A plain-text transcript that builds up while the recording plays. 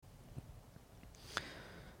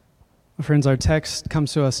Friends, our text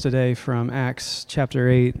comes to us today from Acts chapter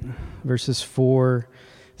 8, verses 4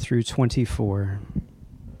 through 24.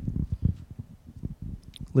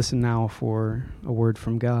 Listen now for a word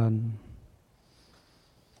from God.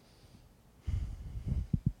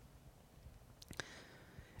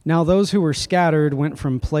 Now those who were scattered went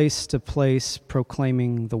from place to place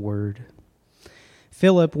proclaiming the word.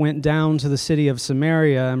 Philip went down to the city of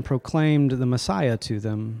Samaria and proclaimed the Messiah to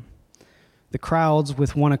them. The crowds,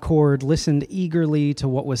 with one accord, listened eagerly to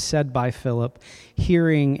what was said by Philip,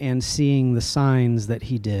 hearing and seeing the signs that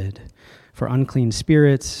he did. For unclean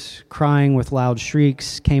spirits, crying with loud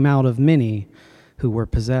shrieks, came out of many who were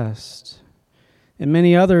possessed. And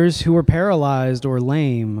many others who were paralyzed or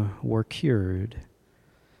lame were cured.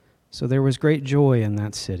 So there was great joy in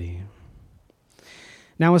that city.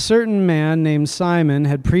 Now a certain man named Simon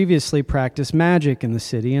had previously practiced magic in the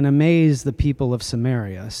city and amazed the people of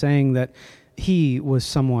Samaria, saying that he was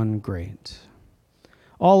someone great.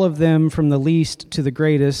 All of them, from the least to the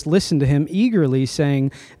greatest, listened to him eagerly,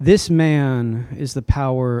 saying, "This man is the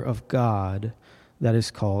power of God that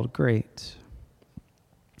is called great."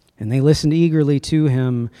 And they listened eagerly to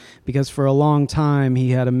him, because for a long time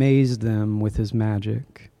he had amazed them with his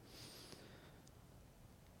magic.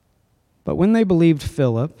 But when they believed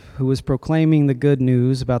Philip, who was proclaiming the good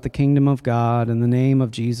news about the kingdom of God in the name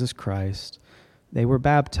of Jesus Christ, they were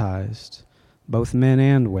baptized, both men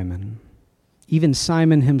and women. Even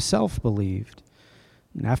Simon himself believed.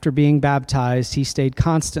 And after being baptized, he stayed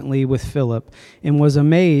constantly with Philip and was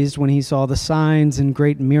amazed when he saw the signs and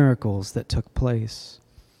great miracles that took place.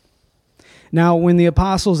 Now, when the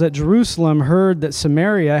apostles at Jerusalem heard that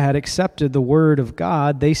Samaria had accepted the word of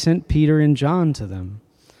God, they sent Peter and John to them.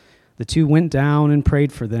 The two went down and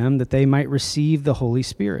prayed for them that they might receive the Holy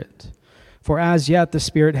Spirit. For as yet the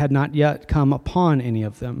Spirit had not yet come upon any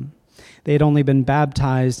of them. They had only been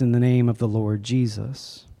baptized in the name of the Lord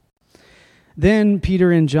Jesus. Then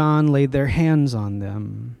Peter and John laid their hands on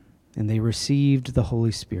them, and they received the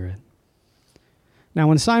Holy Spirit. Now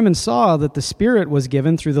when Simon saw that the Spirit was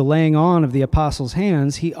given through the laying on of the apostles'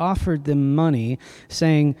 hands, he offered them money,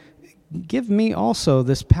 saying, "Give me also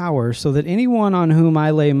this power, so that anyone on whom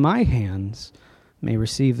I lay my hands may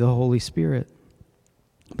receive the Holy Spirit."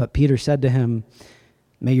 But Peter said to him,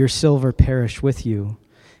 "May your silver perish with you,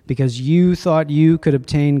 because you thought you could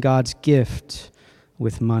obtain God's gift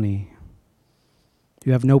with money.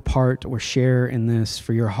 You have no part or share in this,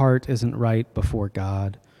 for your heart isn't right before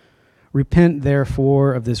God. Repent,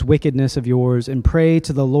 therefore, of this wickedness of yours, and pray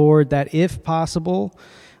to the Lord that, if possible,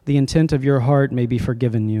 the intent of your heart may be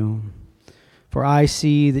forgiven you. For I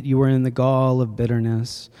see that you are in the gall of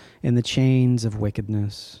bitterness, in the chains of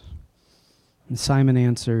wickedness." And Simon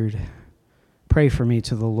answered, "Pray for me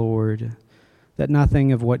to the Lord, that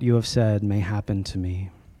nothing of what you have said may happen to me."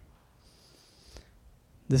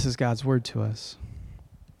 This is God's word to us.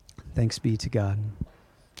 Thanks be to God.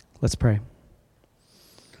 Let's pray.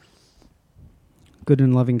 Good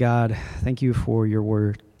and loving God, thank you for your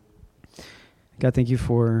word. God, thank you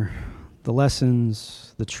for the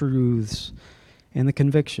lessons, the truths, and the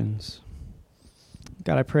convictions.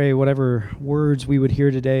 God, I pray whatever words we would hear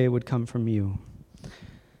today would come from you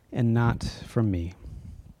and not from me.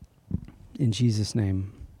 In Jesus'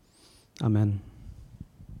 name, amen.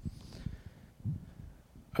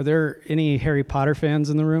 Are there any Harry Potter fans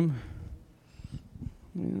in the room?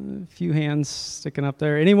 A few hands sticking up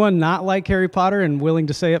there. Anyone not like Harry Potter and willing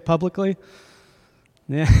to say it publicly?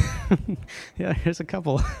 Yeah, yeah. There's a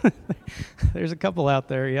couple. There's a couple out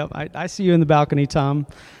there. Yep, I see you in the balcony, Tom.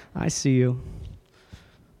 I see you.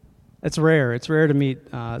 It's rare. It's rare to meet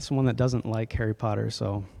someone that doesn't like Harry Potter.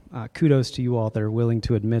 So kudos to you all that are willing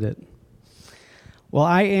to admit it. Well,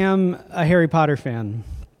 I am a Harry Potter fan,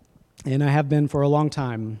 and I have been for a long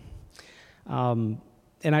time. The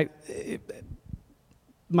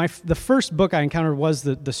first book I encountered was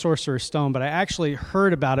the Sorcerer's Stone, but I actually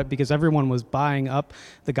heard about it because everyone was buying up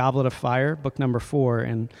the Goblet of Fire, book number 4.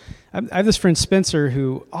 And I have this friend Spencer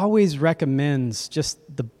who always recommends just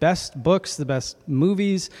the best books, the best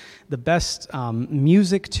movies, the best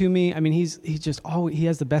music to me. I mean, he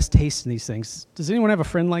has the best taste in these things. Does anyone have a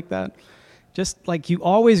friend like that? Just like you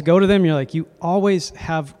always go to them, you're like, you always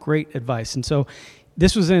have great advice. And so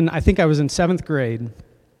this was I think I was in 7th grade.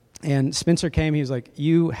 And Spencer came, he was like,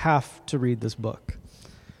 "You have to read this book."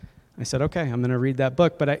 I said, "Okay, I'm going to read that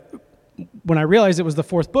book." But when I realized it was the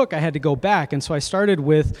 4th book, I had to go back. And so I started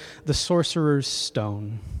with The Sorcerer's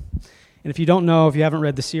Stone. And if you don't know, if you haven't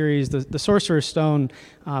read the series, the Sorcerer's Stone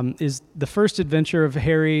is the first adventure of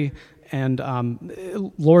Harry and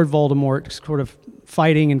Lord Voldemort sort of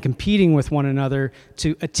fighting and competing with one another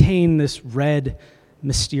to attain this red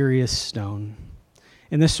mysterious stone.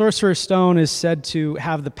 And the Sorcerer's Stone is said to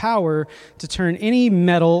have the power to turn any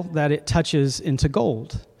metal that it touches into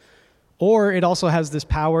gold. Or it also has this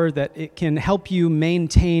power that it can help you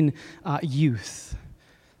maintain youth.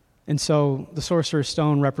 And so the Sorcerer's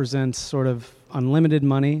Stone represents sort of unlimited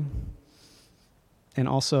money and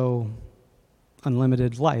also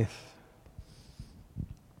unlimited life.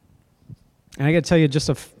 And I got to tell you just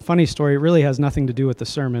a funny story. It really has nothing to do with the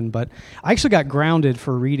sermon, but I actually got grounded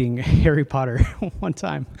for reading Harry Potter one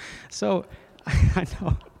time. So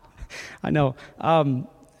I know.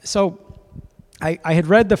 So I had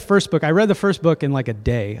read the first book. I read the first book in like a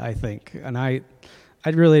day, I think. And I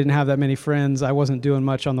really didn't have that many friends. I wasn't doing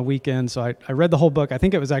much on the weekend, so I read the whole book. I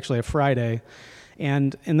think it was actually a Friday.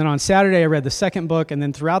 And then on Saturday, I read the second book. And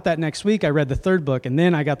then throughout that next week, I read the third book. And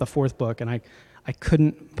then I got the fourth book, and I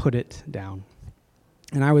couldn't put it down.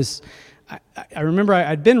 And I remember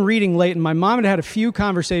I'd been reading late, and my mom had had a few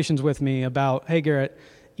conversations with me about, hey, Garrett,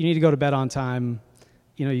 you need to go to bed on time.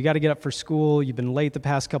 You know, you got to get up for school. You've been late the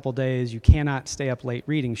past couple days. You cannot stay up late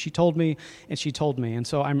reading. She told me, and she told me. And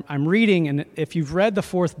so I'm reading, and if you've read the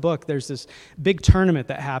fourth book, there's this big tournament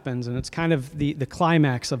that happens, and it's kind of the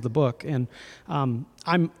climax of the book. And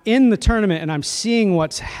I'm in the tournament, and I'm seeing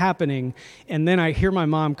what's happening, and then I hear my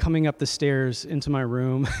mom coming up the stairs into my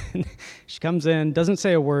room. She comes in, doesn't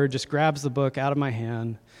say a word, just grabs the book out of my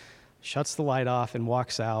hand, shuts the light off, and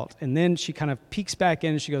walks out. And then she kind of peeks back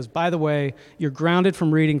in, and she goes, by the way, you're grounded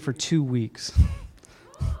from reading for 2 weeks.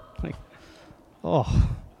 Like, oh,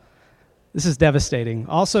 this is devastating.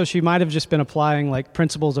 Also, she might have just been applying like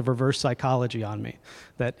principles of reverse psychology on me,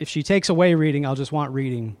 that if she takes away reading, I'll just want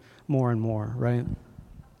reading more and more, right?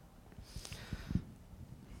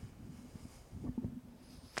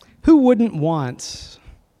 Who wouldn't want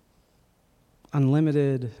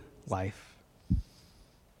unlimited life?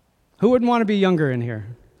 Who wouldn't want to be younger in here?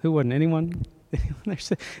 Who wouldn't? Anyone?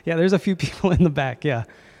 There's a few people in the back, yeah.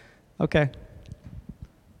 Okay.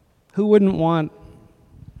 Who wouldn't want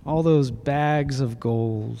all those bags of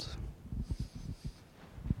gold?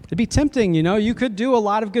 It'd be tempting, you know. You could do a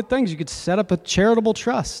lot of good things. You could set up a charitable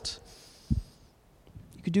trust.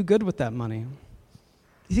 You could do good with that money.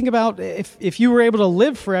 You think about if you were able to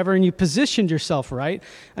live forever and you positioned yourself right,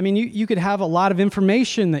 I mean, you could have a lot of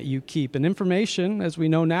information that you keep. And information, as we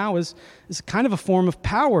know now, is kind of a form of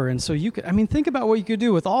power. And so think about what you could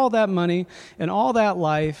do with all that money and all that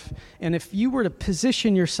life. And if you were to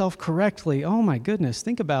position yourself correctly, oh my goodness,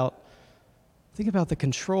 think about the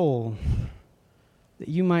control that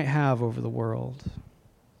you might have over the world.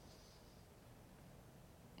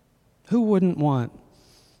 Who wouldn't want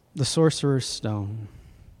the Sorcerer's Stone?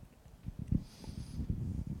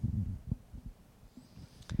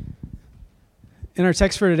 In our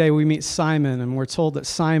text for today, we meet Simon, and we're told that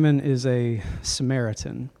Simon is a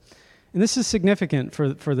Samaritan. And this is significant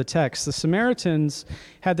for the text. The Samaritans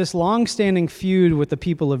had this long-standing feud with the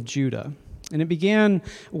people of Judah. And it began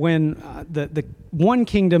when the one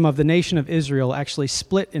kingdom of the nation of Israel actually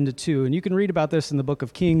split into two. And you can read about this in the book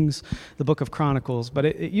of Kings, the book of Chronicles. But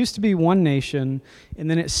it used to be one nation,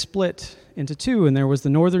 and then it split into two. And there was the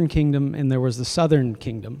northern kingdom, and there was the southern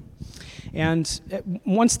kingdom. And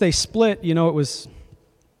once they split, you know, it was,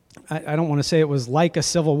 I don't want to say it was like a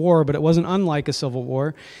civil war, but it wasn't unlike a civil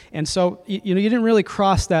war. And so, you didn't really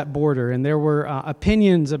cross that border, and there were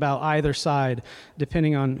opinions about either side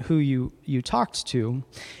depending on who you talked to.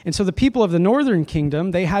 And so the people of the northern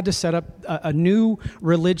kingdom, they had to set up a new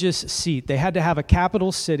religious seat. They had to have a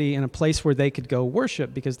capital city and a place where they could go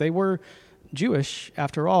worship, because they were Jewish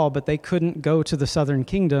after all, but they couldn't go to the southern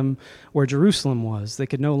kingdom where Jerusalem was. They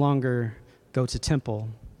could no longer go to temple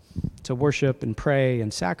to worship and pray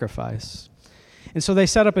and sacrifice. And so they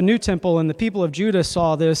set up a new temple, and the people of Judah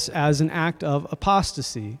saw this as an act of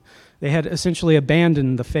apostasy. They had essentially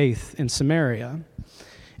abandoned the faith in Samaria.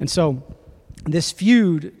 And so this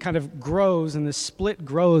feud kind of grows, and this split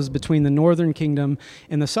grows between the northern kingdom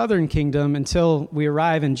and the southern kingdom until we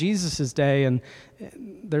arrive in Jesus' day, and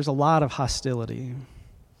there's a lot of hostility.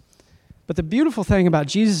 But the beautiful thing about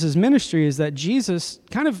Jesus' ministry is that Jesus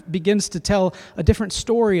kind of begins to tell a different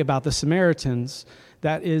story about the Samaritans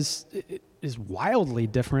that is wildly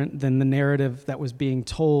different than the narrative that was being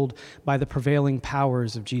told by the prevailing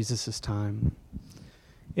powers of Jesus' time.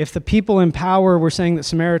 If the people in power were saying that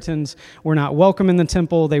Samaritans were not welcome in the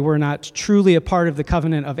temple, they were not truly a part of the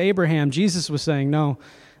covenant of Abraham, Jesus was saying, no,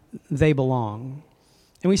 they belong.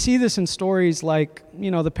 And we see this in stories like,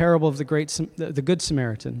 the parable of the Good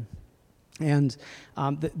Samaritan. And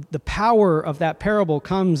the power of that parable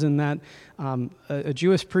comes in that a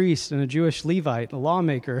Jewish priest and a Jewish Levite, a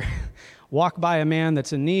lawmaker, walk by a man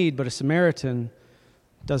that's in need, but a Samaritan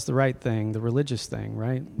does the right thing, the religious thing,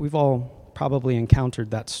 right? We've all probably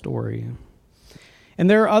encountered that story. And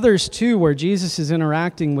there are others too where Jesus is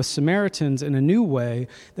interacting with Samaritans in a new way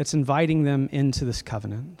that's inviting them into this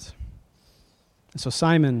covenant. And so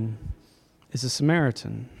Simon is a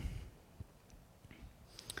Samaritan.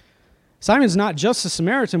 Simon's not just a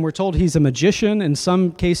Samaritan. We're told he's a magician. In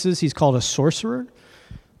some cases, he's called a sorcerer,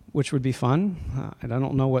 which would be fun. And I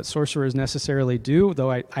don't know what sorcerers necessarily do,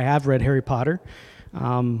 though I have read Harry Potter.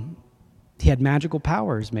 He had magical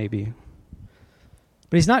powers, maybe.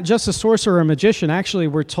 But he's not just a sorcerer or a magician. Actually,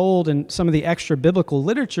 we're told in some of the extra biblical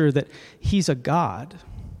literature that he's a god,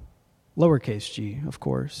 lowercase g, of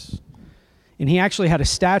course. And he actually had a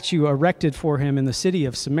statue erected for him in the city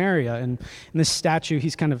of Samaria. And in this statue,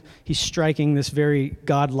 he's striking this very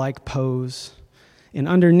godlike pose. And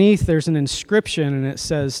underneath, there's an inscription, and it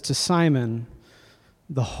says, "To Simon,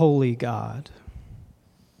 the holy God."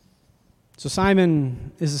 So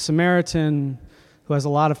Simon is a Samaritan who has a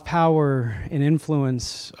lot of power and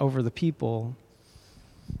influence over the people,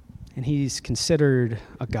 and he's considered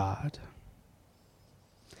a god.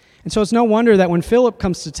 And so it's no wonder that when Philip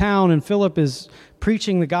comes to town and Philip is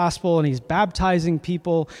preaching the gospel and he's baptizing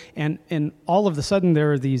people, and all of a sudden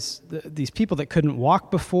there are these people that couldn't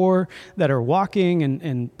walk before that are walking,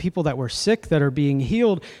 and people that were sick that are being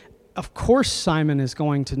healed. Of course Simon is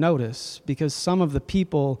going to notice, because some of the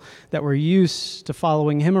people that were used to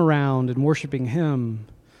following him around and worshiping him,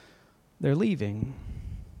 they're leaving.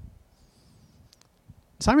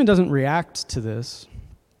 Simon doesn't react to this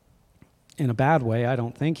in a bad way, I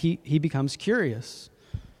don't think. He becomes curious.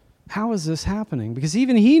 How is this happening? Because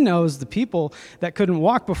even he knows the people that couldn't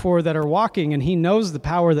walk before that are walking, and he knows the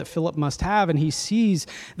power that Philip must have, and he sees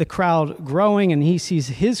the crowd growing, and he sees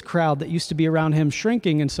his crowd that used to be around him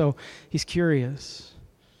shrinking, and so he's curious.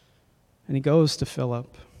 And he goes to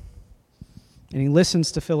Philip, and he listens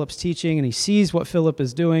to Philip's teaching, and he sees what Philip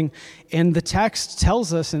is doing, and the text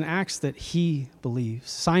tells us in Acts that he believes.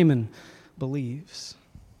 Simon believes.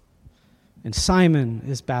 And Simon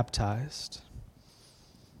is baptized.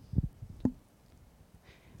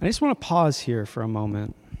 I just want to pause here for a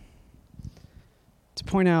moment to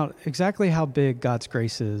point out exactly how big God's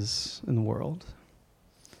grace is in the world.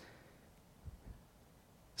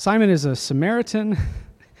 Simon is a Samaritan,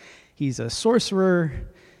 he's a sorcerer,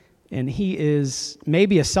 and he is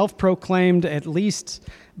maybe a self-proclaimed, at least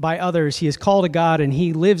by others, he is called a God, and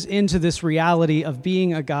he lives into this reality of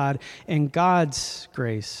being a God, and God's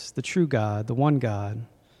grace, the true God, the one God,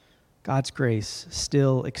 God's grace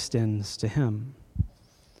still extends to him.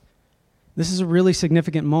 This is a really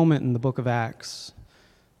significant moment in the book of Acts,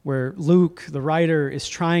 where Luke, the writer, is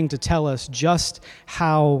trying to tell us just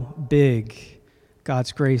how big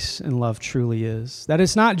God's grace and love truly is. That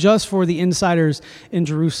it's not just for the insiders in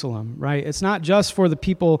Jerusalem, right? It's not just for the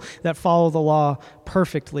people that follow the law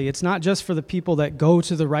perfectly. It's not just for the people that go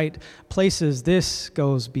to the right places. This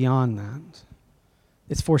goes beyond that.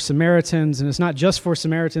 It's for Samaritans, and it's not just for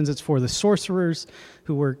Samaritans, it's for the sorcerers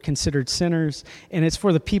who were considered sinners, and it's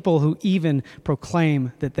for the people who even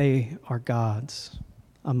proclaim that they are gods,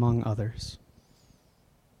 among others.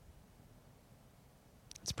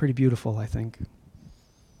 It's pretty beautiful, I think.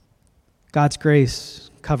 God's grace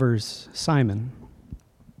covers Simon.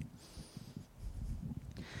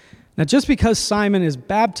 Now, just because Simon is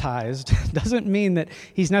baptized doesn't mean that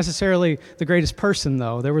he's necessarily the greatest person,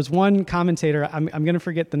 though. There was one commentator, I'm going to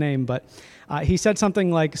forget the name, but he said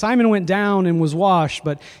something like, Simon went down and was washed,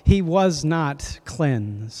 but he was not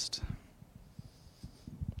cleansed.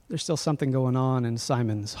 There's still something going on in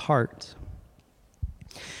Simon's heart.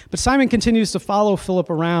 But Simon continues to follow Philip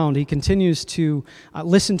around. He continues to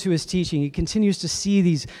listen to his teaching. He continues to see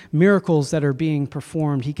these miracles that are being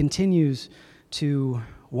performed. He continues to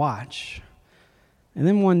watch. And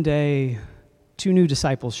then one day, 2 new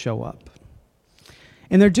disciples show up.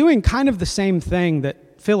 And they're doing kind of the same thing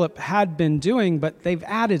that Philip had been doing, but they've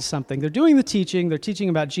added something. They're doing the teaching. They're teaching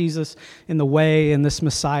about Jesus in the way and this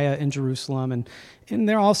Messiah in Jerusalem. And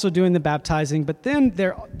they're also doing the baptizing. But then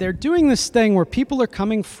they're doing this thing where people are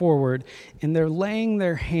coming forward and they're laying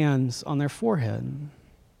their hands on their forehead.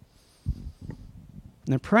 And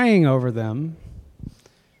they're praying over them.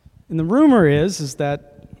 And the rumor is that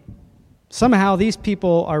somehow these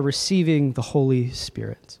people are receiving the Holy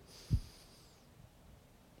Spirit.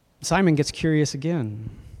 Simon gets curious again.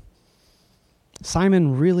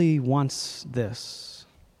 Simon really wants this.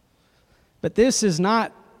 But this is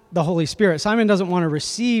not the Holy Spirit. Simon doesn't want to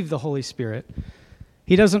receive the Holy Spirit.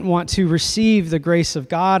 He doesn't want to receive the grace of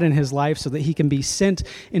God in his life so that he can be sent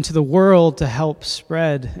into the world to help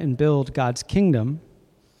spread and build God's kingdom.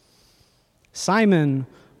 Simon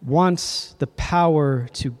wants the power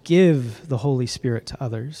to give the Holy Spirit to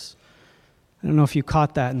others. I don't know if you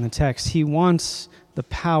caught that in the text. He wants the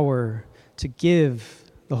power to give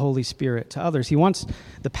the Holy Spirit to others. He wants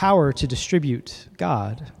the power to distribute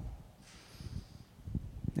God.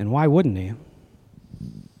 And why wouldn't he?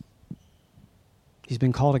 He's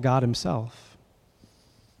been called a God himself.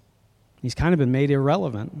 He's kind of been made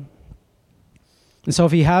irrelevant. And so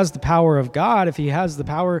if he has the power of God, if he has the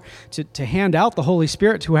power to hand out the Holy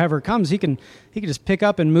Spirit to whoever comes, he can just pick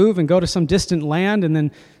up and move and go to some distant land and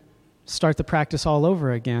then start the practice all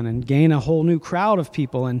over again and gain a whole new crowd of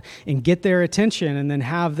people and get their attention and then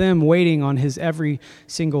have them waiting on his every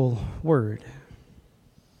single word.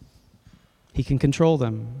 He can control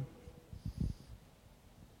them.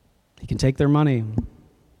 He can take their money.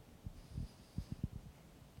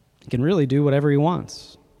 He can really do whatever he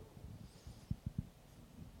wants.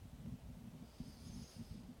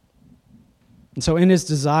 And so in his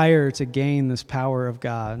desire to gain this power of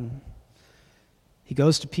God, he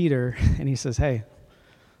goes to Peter and he says, hey,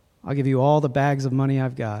 I'll give you all the bags of money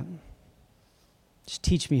I've got. Just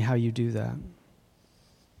teach me how you do that.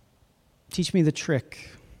 Teach me the trick.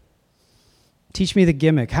 Teach me the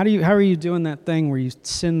gimmick. How are you doing that thing where you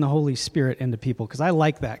send the Holy Spirit into people? Because I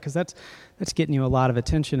like that, because that's getting you a lot of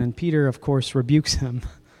attention. And Peter, of course, rebukes him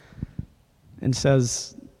and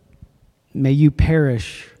says, may you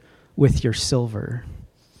perish with your silver.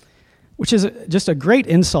 Which is just a great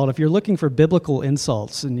insult. If you're looking for biblical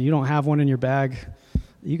insults and you don't have one in your bag,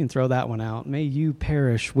 you can throw that one out. May you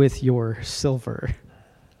perish with your silver.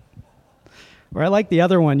 Or I like the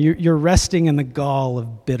other one, you're resting in the gall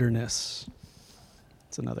of bitterness.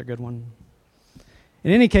 That's another good one.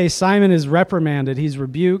 In any case, Simon is reprimanded. He's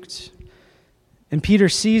rebuked. And Peter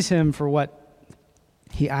sees him for what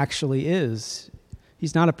he actually is.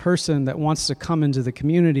 He's not a person that wants to come into the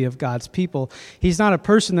community of God's people. He's not a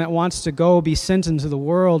person that wants to go be sent into the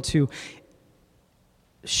world to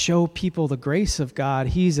show people the grace of God.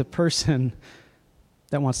 He's a person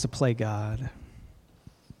that wants to play God.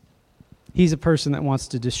 He's a person that wants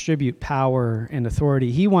to distribute power and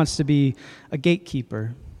authority. He wants to be a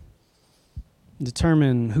gatekeeper,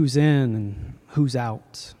 determine who's in and who's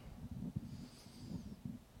out.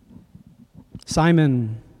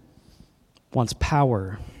 Simon wants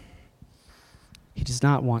power. He does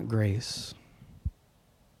not want grace.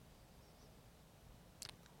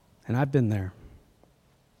 And I've been there.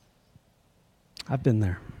 I've been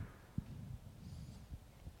there.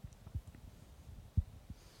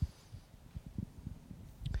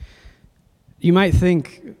 You might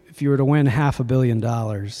think if you were to win $500 million,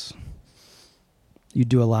 you'd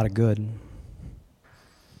do a lot of good.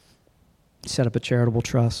 Set up a charitable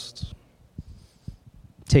trust.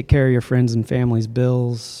 Take care of your friends' and family's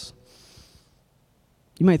bills.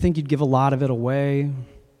 You might think you'd give a lot of it away.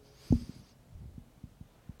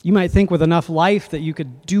 You might think with enough life that you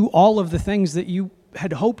could do all of the things that you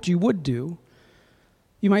had hoped you would do.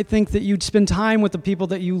 You might think that you'd spend time with the people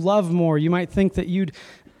that you love more. You might think that you'd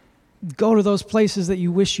go to those places that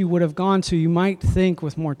you wish you would have gone to. You might think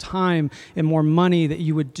with more time and more money that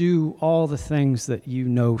you would do all the things that you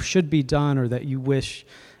know should be done or that you wish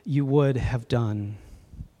you would have done.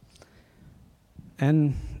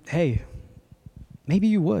 And hey, maybe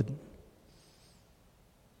you would.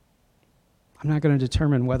 I'm not going to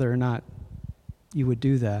determine whether or not you would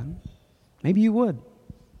do that. Maybe you would.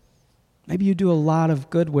 Maybe you do a lot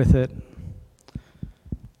of good with it.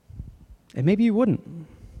 And maybe you wouldn't.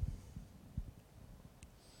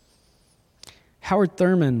 Howard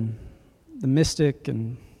Thurman, the mystic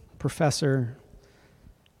and professor,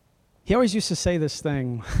 he always used to say this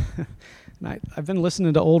thing. And I've been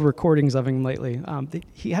listening to old recordings of him lately.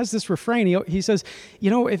 He has this refrain. He says, you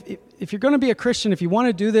know, if you're going to be a Christian, if you want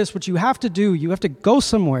to do this, what you have to do, you have to go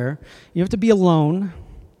somewhere. You have to be alone.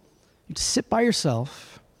 You have to sit by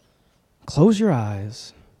yourself. Close your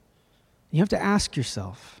eyes. You have to ask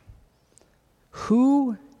yourself,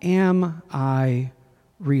 who am I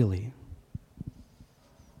really?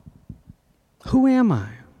 Who am I?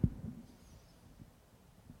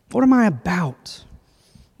 What am I about?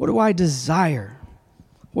 What do I desire?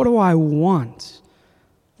 What do I want?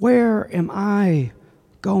 Where am I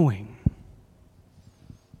going?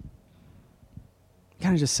 He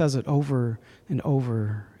kind of just says it over and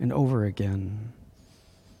over and over again.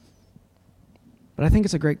 But I think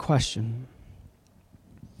it's a great question.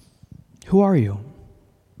 Who are you?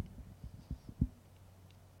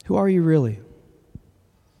 Who are you really?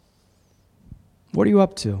 What are you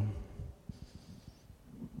up to?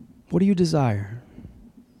 What do you desire?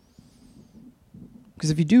 Because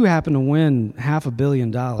if you do happen to win $500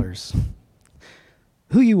 million,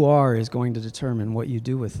 who you are is going to determine what you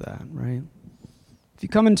do with that, right? If you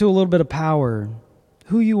come into a little bit of power,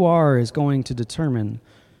 who you are is going to determine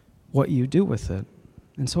what you do with it.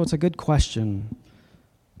 And so it's a good question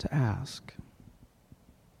to ask.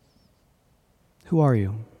 Who are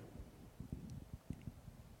you?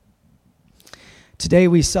 Today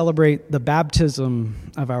we celebrate the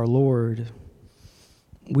baptism of our Lord.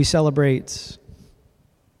 We celebrate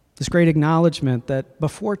this great acknowledgement that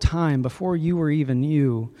before time, before you were even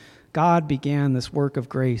you, God began this work of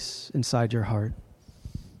grace inside your heart.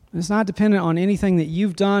 And it's not dependent on anything that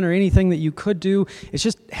you've done or anything that you could do. It's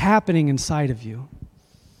just happening inside of you.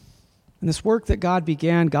 And this work that God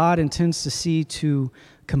began, God intends to see to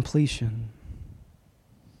completion.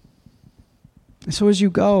 And so as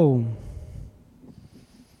you go,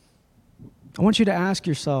 I want you to ask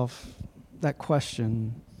yourself that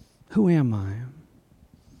question, who am I?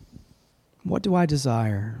 What do I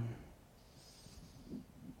desire?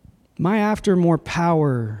 Am I after more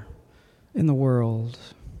power in the world?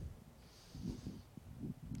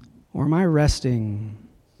 Or am I resting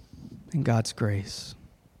in God's grace?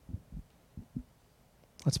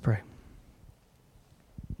 Let's pray.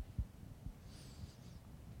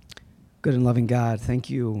 Good and loving God, thank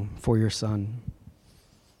you for your Son.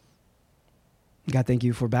 God, thank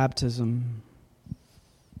you for baptism.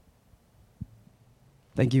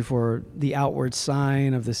 Thank you for the outward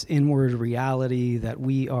sign of this inward reality that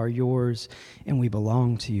we are yours and we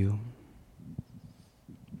belong to you.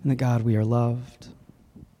 And that, God, we are loved.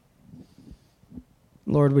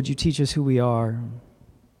 Lord, would you teach us who we are?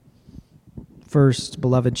 First,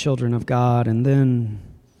 beloved children of God, and then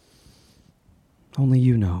only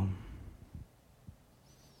you know.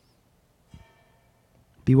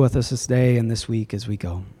 Be with us this day and this week as we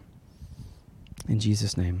go. In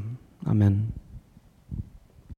Jesus' name, amen.